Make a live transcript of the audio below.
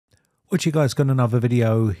What you guys got another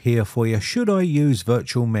video here for you. Should I use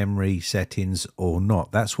virtual memory settings or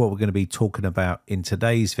not? That's what we're going to be talking about in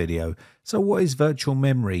today's video. So what is virtual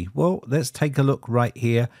memory? Well, let's take a look right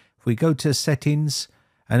here. If we go to settings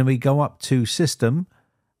and then we go up to system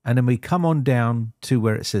and then we come on down to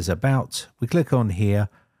where it says about, we click on here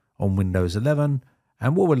on Windows 11.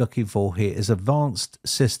 And what we're looking for here is advanced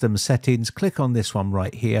system settings. Click on this one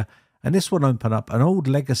right here. And this will open up an old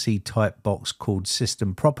legacy type box called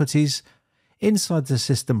System Properties. Inside the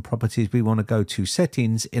System Properties, we want to go to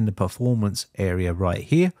Settings in the Performance area right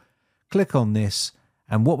here. Click on this,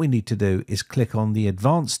 and what we need to do is click on the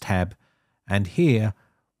Advanced tab, and here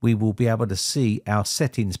we will be able to see our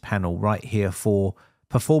settings panel right here for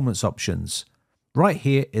performance options. Right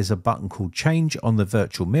here is a button called Change on the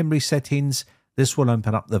virtual memory settings. This will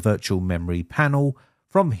open up the virtual memory panel.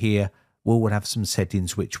 From here, we'll have some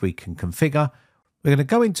settings which we can configure. We're going to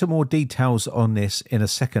go into more details on this in a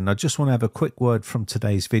second. I just want to have a quick word from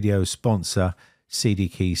today's video sponsor, CD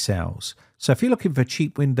Key Sales. So if you're looking for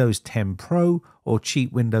cheap Windows 10 Pro or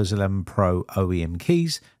cheap Windows 11 Pro OEM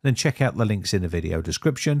keys, then check out the links in the video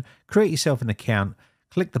description. Create yourself an account,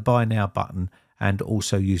 click the Buy Now button, and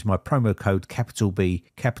also use my promo code B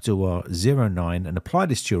R09 and apply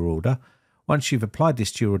this to your order. Once you've applied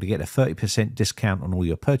this to your order, get a 30% discount on all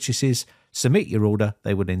your purchases. Submit your order.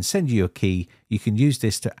 They will then send you your key. You can use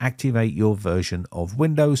this to activate your version of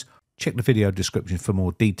Windows. Check the video description for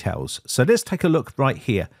more details. So let's take a look right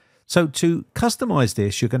here. So to customize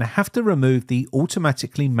this, you're going to have to remove the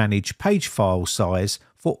automatically managed page file size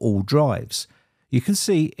for all drives. You can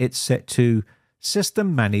see it's set to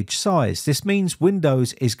system managed size. This means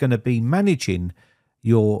Windows is going to be managing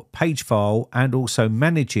your page file and also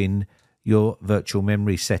managing your virtual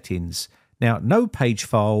memory settings. Now, no page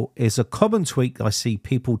file is a common tweak I see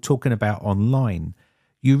people talking about online.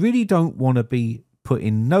 You really don't want to be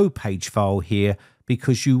putting no page file here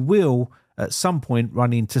because you will at some point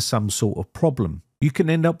run into some sort of problem. You can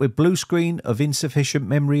end up with blue screen of insufficient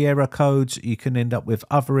memory error codes. You can end up with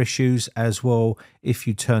other issues as well if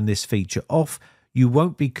you turn this feature off. You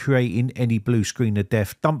won't be creating any blue screen of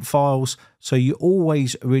death dump files, so you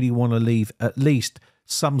always really want to leave at least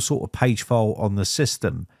some sort of page file on the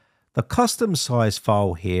system. The custom size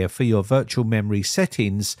file here for your virtual memory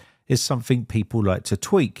settings is something people like to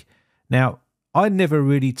tweak. Now, I never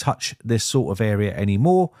really touch this sort of area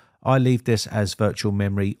anymore. I leave this as virtual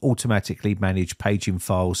memory automatically managed paging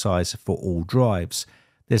file size for all drives.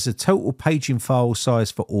 There's a total paging file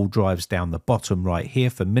size for all drives down the bottom right here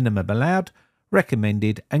for minimum allowed,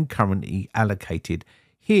 recommended, and currently allocated.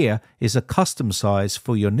 Here is a custom size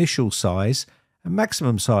for your initial size and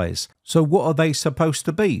maximum size. So what are they supposed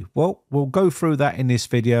to be? Well, we'll go through that in this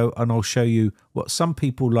video and I'll show you what some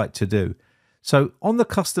people like to do. So on the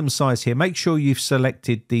custom size here, make sure you've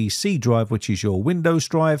selected the C drive, which is your Windows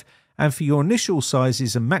drive. And for your initial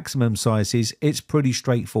sizes and maximum sizes, it's pretty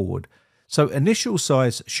straightforward. So initial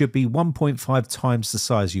size should be 1.5 times the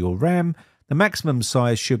size of your RAM. The maximum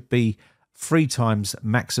size should be 3 times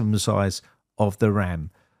maximum size of the RAM.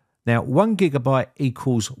 Now, 1 gigabyte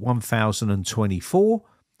equals 1024.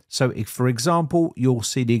 So if, for example, you'll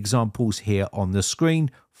see the examples here on the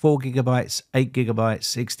screen, 4 gigabytes, 8 gigabytes,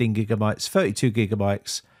 16 gigabytes, 32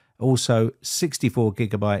 gigabytes, also 64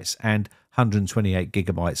 gigabytes and 128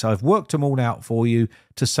 gigabytes. I've worked them all out for you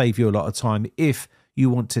to save you a lot of time if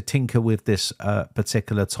you want to tinker with this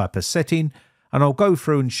particular type of setting. And I'll go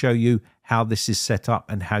through and show you how this is set up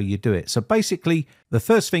and how you do it. So basically, the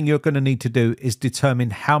first thing you're going to need to do is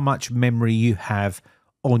determine how much memory you have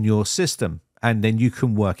on your system, and then you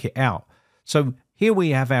can work it out. So here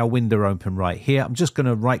we have our window open right here. I'm just going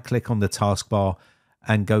to right click on the taskbar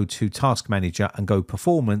and go to Task Manager and go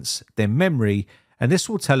Performance, then Memory, and this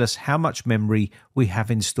will tell us how much memory we have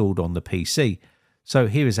installed on the PC. So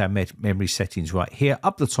here is our memory settings right here.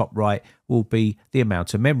 Up the top right will be the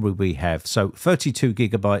amount of memory we have. So 32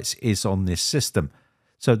 gigabytes is on this system.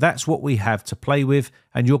 So that's what we have to play with.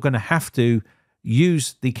 And you're going to have to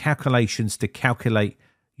use the calculations to calculate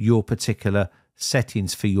your particular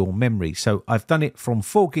settings for your memory. So I've done it from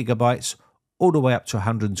 4 gigabytes all the way up to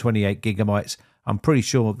 128 gigabytes. I'm pretty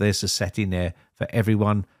sure there's a setting there for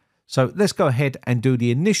everyone. So let's go ahead and do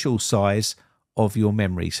the initial size of your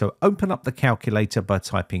memory. So open up the calculator by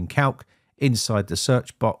typing calc inside the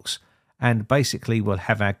search box, and basically we'll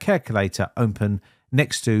have our calculator open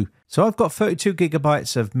next to. So I've got 32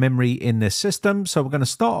 gigabytes of memory in this system. So we're going to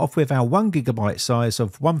start off with our 1 gigabyte size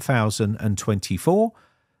of 1024,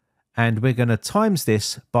 and we're going to times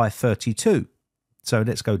this by 32. So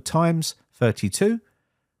let's go times 32,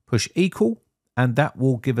 push equal, and that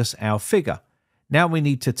will give us our figure. Now we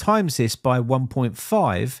need to times this by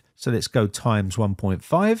 1.5. So let's go times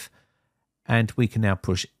 1.5 and we can now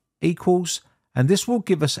push equals, and this will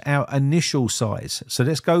give us our initial size. So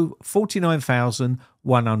let's go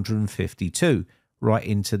 49,152 right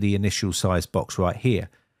into the initial size box right here.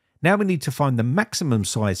 Now we need to find the maximum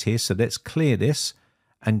size here. So let's clear this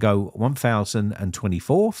and go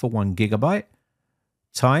 1024 for 1 gigabyte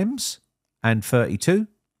times and 32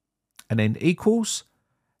 and then equals.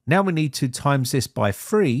 Now we need to times this by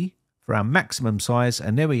 3 for our maximum size,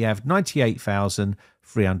 and there we have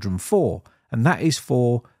 98,304, and that is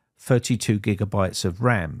for 32 gigabytes of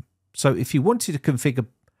RAM. So if you wanted to configure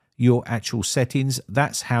your actual settings,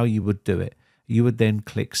 that's how you would do it. You would then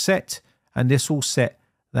click set, and this will set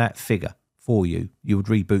that figure for you. You would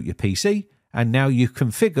reboot your PC, and now you've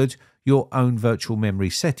configured your own virtual memory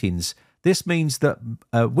settings. This means that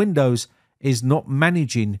Windows is not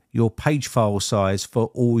managing your page file size for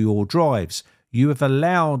all your drives. You have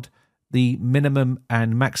allowed the minimum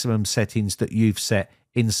and maximum settings that you've set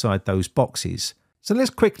inside those boxes. So let's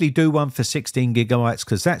quickly do one for 16 gigabytes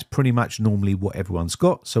because that's pretty much normally what everyone's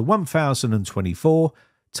got. So 1024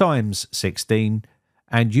 times 16,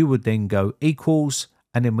 and you would then go equals,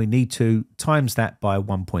 and then we need to times that by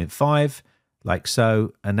 1.5 like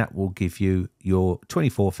so, and that will give you your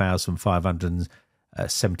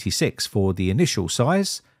 24,576 for the initial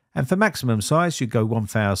size. And for maximum size, you go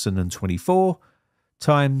 1024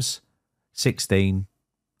 times 16,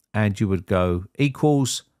 and you would go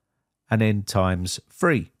equals and then times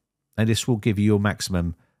 3, and this will give you your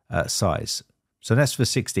maximum size. So that's for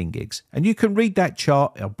 16 gigs, and you can read that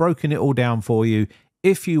chart. I've broken it all down for you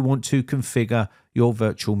if you want to configure your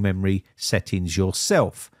virtual memory settings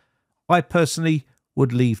yourself. I personally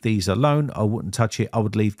would leave these alone. I wouldn't touch it. I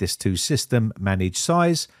would leave this to system manage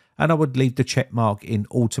size, and I would leave the check mark in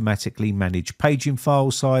automatically manage paging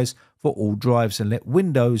file size for all drives, and let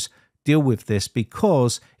Windows deal with this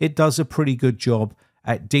because it does a pretty good job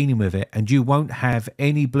at dealing with it, and you won't have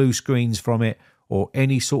any blue screens from it or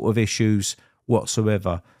any sort of issues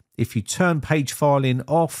whatsoever. If you turn page filing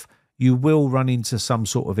off, you will run into some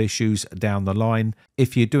sort of issues down the line.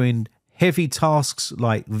 If you're doing heavy tasks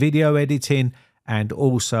like video editing and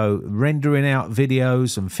also rendering out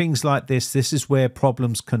videos and things like this, this is where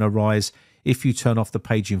problems can arise if you turn off the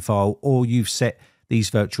paging file or you've set these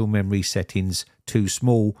virtual memory settings too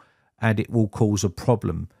small, and it will cause a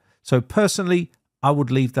problem. So personally, I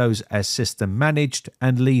would leave those as system managed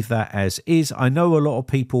and leave that as is. I know a lot of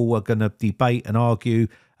people are going to debate and argue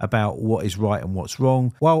about what is right and what's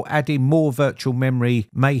wrong. While adding more virtual memory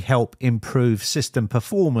may help improve system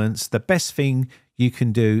performance, the best thing you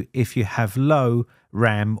can do if you have low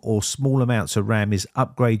RAM or small amounts of RAM is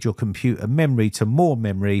upgrade your computer memory to more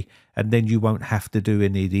memory, and then you won't have to do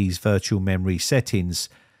any of these virtual memory settings.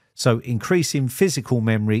 So increasing physical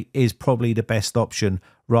memory is probably the best option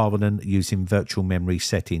rather than using virtual memory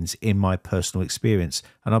settings in my personal experience.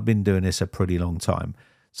 And I've been doing this a pretty long time.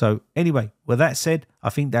 So anyway, with that said, I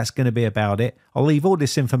think that's going to be about it. I'll leave all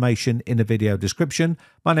this information in the video description.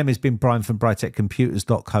 My name has been Brian from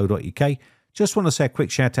briteccomputers.co.uk. Just want to say a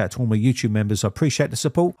quick shout out to all my YouTube members. I appreciate the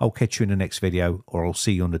support. I'll catch you in the next video, or I'll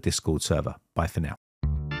see you on the Discord server. Bye for now.